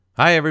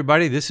Hi,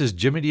 everybody. This is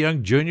Jimmy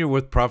DeYoung Jr.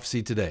 with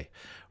Prophecy Today.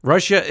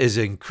 Russia is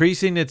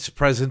increasing its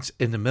presence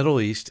in the Middle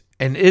East,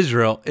 and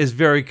Israel is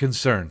very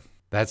concerned.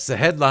 That's the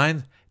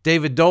headline.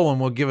 David Dolan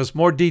will give us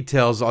more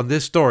details on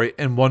this story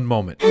in one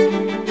moment.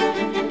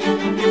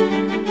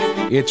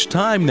 It's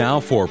time now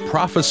for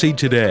Prophecy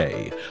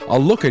Today, a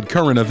look at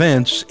current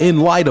events in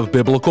light of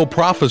biblical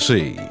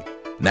prophecy.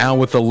 Now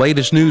with the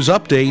latest news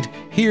update,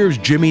 here's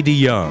Jimmy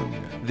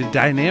DeYoung. The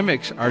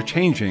dynamics are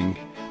changing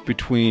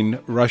between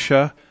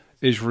Russia,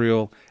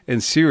 Israel,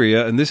 and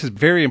Syria, and this is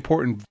very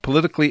important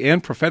politically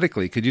and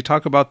prophetically. Could you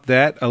talk about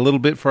that a little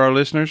bit for our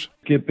listeners?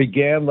 It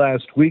began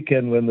last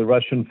weekend when the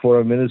Russian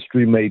Foreign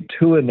Ministry made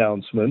two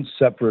announcements,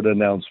 separate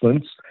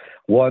announcements.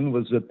 One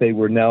was that they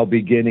were now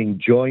beginning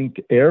joint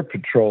air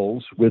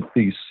patrols with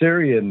the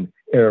Syrian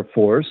Air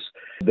Force.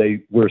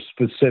 They were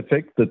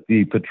specific that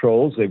the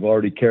patrols, they've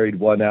already carried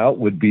one out,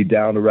 would be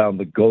down around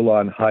the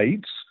Golan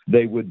Heights.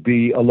 They would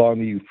be along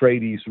the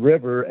Euphrates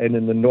River and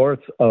in the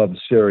north of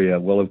Syria.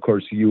 Well, of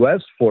course,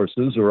 U.S.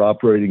 forces are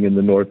operating in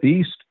the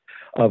northeast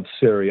of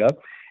Syria,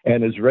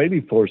 and Israeli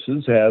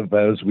forces have,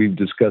 as we've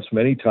discussed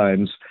many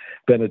times,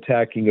 been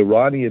attacking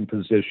Iranian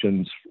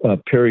positions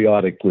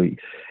periodically.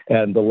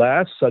 And the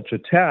last such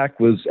attack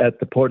was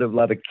at the port of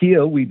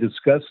Latakia. We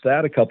discussed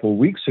that a couple of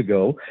weeks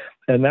ago,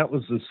 and that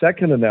was the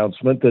second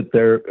announcement that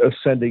they're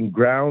sending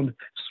ground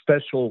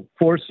special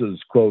forces,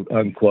 quote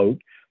unquote,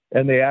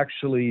 and they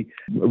actually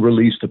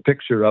released a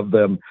picture of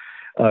them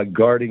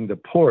guarding the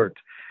port.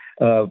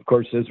 Of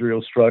course,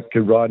 Israel struck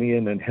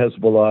Iranian and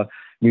Hezbollah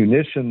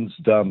munitions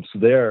dumps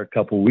there a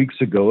couple of weeks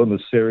ago, and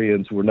the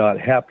Syrians were not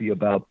happy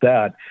about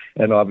that,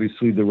 and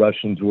obviously the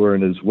Russians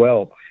weren't as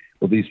well.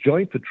 Well, these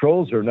joint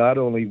patrols are not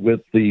only with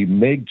the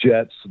MiG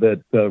jets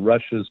that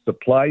Russia's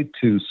supplied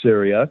to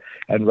Syria,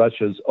 and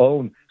Russia's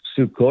own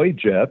Sukhoi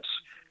jets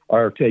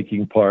are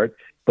taking part,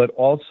 but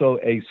also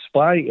a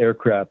spy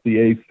aircraft, the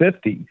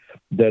A-50,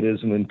 that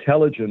is an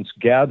intelligence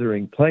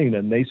gathering plane,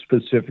 and they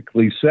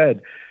specifically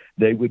said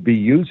they would be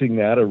using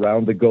that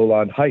around the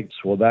Golan Heights.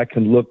 Well, that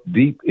can look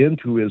deep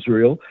into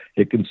Israel.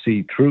 It can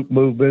see troop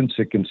movements.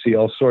 It can see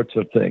all sorts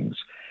of things.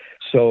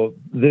 So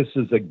this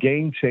is a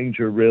game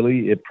changer,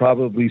 really. It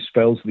probably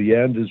spells the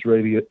end,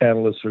 Israeli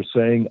analysts are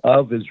saying,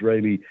 of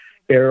Israeli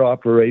air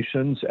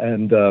operations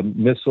and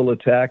missile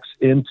attacks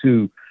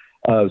into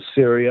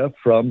Syria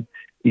from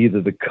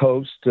either the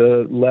coast,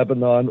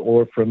 Lebanon,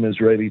 or from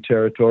Israeli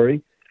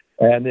territory.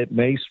 And it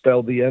may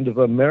spell the end of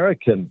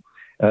American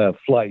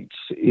flights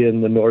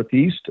in the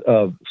northeast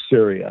of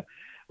Syria,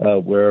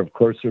 where, of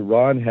course,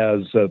 Iran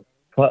has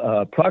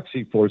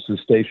proxy forces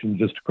stationed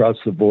just across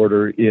the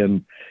border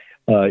in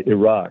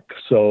Iraq.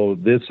 So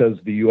this, as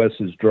the U.S.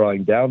 is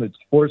drawing down its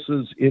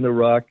forces in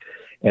Iraq,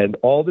 and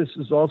all this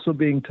is also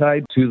being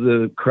tied to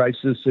the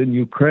crisis in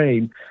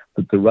Ukraine,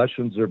 that the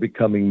Russians are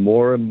becoming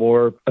more and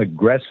more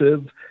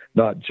aggressive,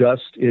 not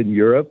just in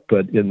Europe,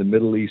 but in the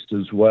Middle East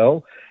as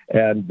well,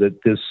 and that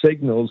this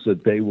signals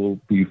that they will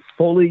be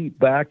fully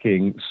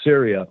backing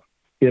Syria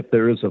if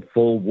there is a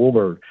full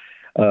war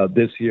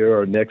this year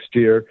or next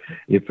year.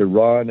 If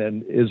Iran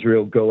and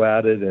Israel go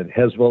at it and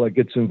Hezbollah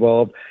gets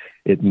involved,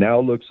 it now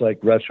looks like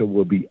Russia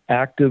will be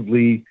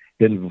actively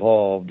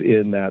involved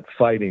in that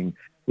fighting,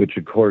 which,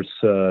 of course,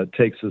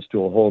 takes us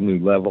to a whole new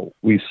level.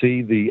 We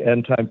see the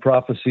end-time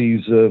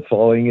prophecies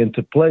falling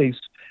into place.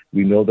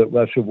 We know that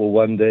Russia will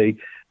one day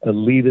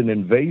lead an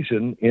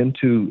invasion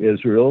into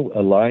Israel,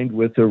 aligned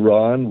with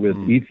Iran, with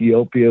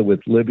Ethiopia, with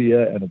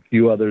Libya, and a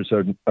few others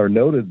are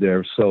noted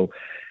there. So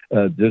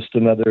just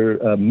another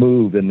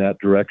move in that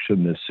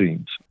direction, this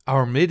seems.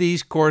 Our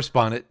Mideast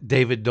correspondent,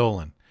 David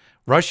Dolan.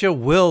 Russia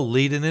will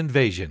lead an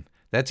invasion.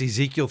 That's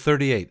Ezekiel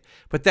 38.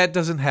 But that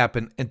doesn't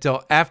happen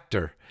until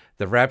after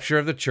the rapture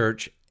of the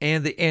church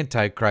and the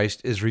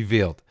Antichrist is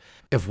revealed.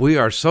 If we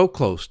are so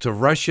close to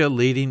Russia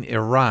leading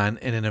Iran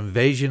in an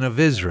invasion of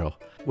Israel,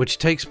 which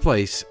takes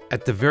place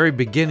at the very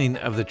beginning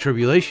of the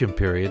tribulation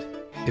period,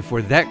 if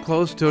we're that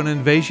close to an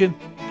invasion,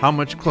 how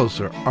much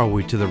closer are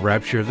we to the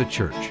rapture of the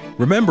church?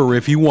 Remember,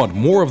 if you want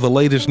more of the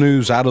latest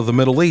news out of the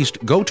Middle East,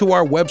 go to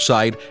our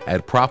website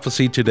at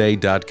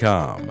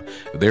prophecytoday.com.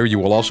 There you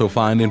will also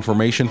find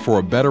information for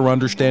a better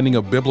understanding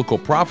of biblical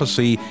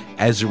prophecy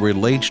as it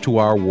relates to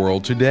our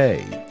world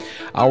today.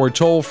 Our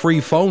toll-free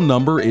phone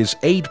number is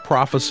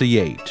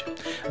 8-PROPHECY-8.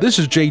 This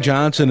is Jay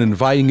Johnson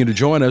inviting you to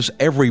join us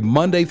every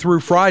Monday through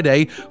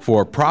Friday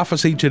for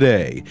Prophecy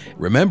Today.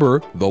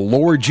 Remember, the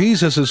Lord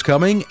Jesus is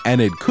coming,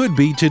 and it could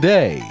be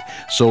today.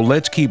 So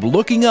let's keep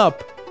looking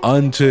up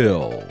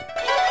until...